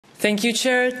Thank you,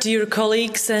 Chair, dear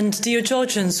colleagues and dear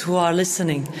Georgians who are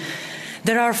listening.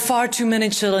 There are far too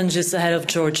many challenges ahead of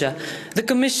Georgia. The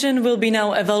Commission will be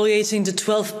now evaluating the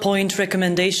 12-point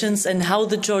recommendations and how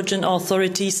the Georgian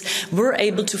authorities were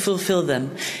able to fulfill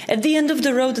them. At the end of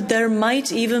the road, there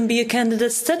might even be a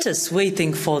candidate status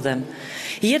waiting for them.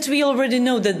 Yet we already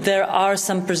know that there are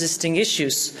some persisting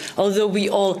issues. Although we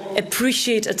all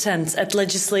appreciate attempts at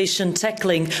legislation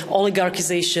tackling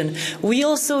oligarchization, we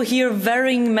also hear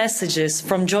varying messages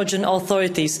from Georgian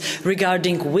authorities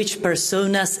regarding which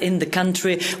personas in the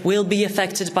country will be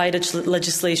affected by the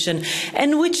legislation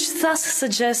and which thus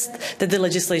suggest that the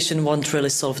legislation won't really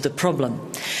solve the problem.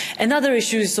 Another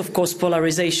issue is, of course,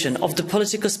 polarization of the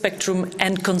political spectrum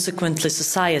and consequently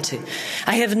society.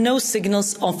 I have no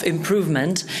signals of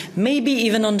improvement. Maybe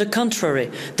even on the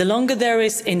contrary, the longer there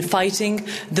is infighting,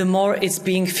 the more it's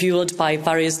being fueled by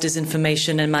various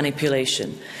disinformation and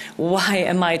manipulation. Why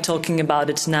am I talking about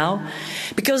it now?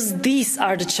 Because these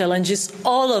are the challenges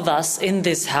all of us in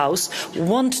this House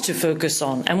want to focus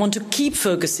on and want to keep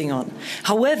focusing on.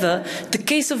 However, the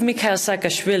case of Mikhail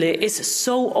Saakashvili is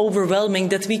so overwhelming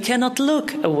that we cannot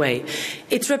look away.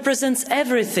 It represents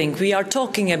everything we are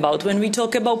talking about when we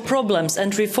talk about problems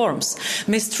and reforms: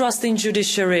 mistrust in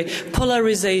judiciary,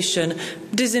 polarization,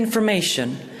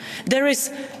 disinformation. There is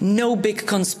no big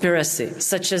conspiracy,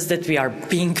 such as that we are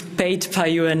being paid by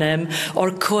UNM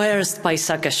or coerced by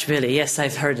Saakashvili. Yes,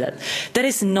 I've heard that. That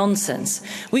is nonsense.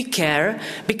 We care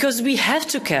because we have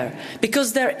to care,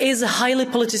 because there is a highly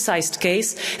politicized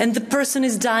case and the person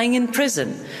is dying in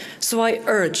prison. So I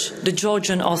urge the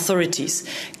Georgian authorities,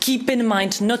 keep in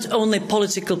mind not only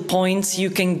political points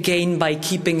you can gain by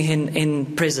keeping him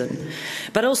in prison,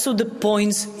 but also the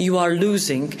points you are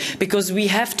losing, because we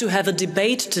have to have a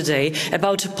debate today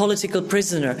about a political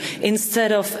prisoner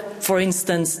instead of, for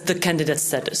instance, the candidate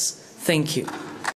status. Thank you.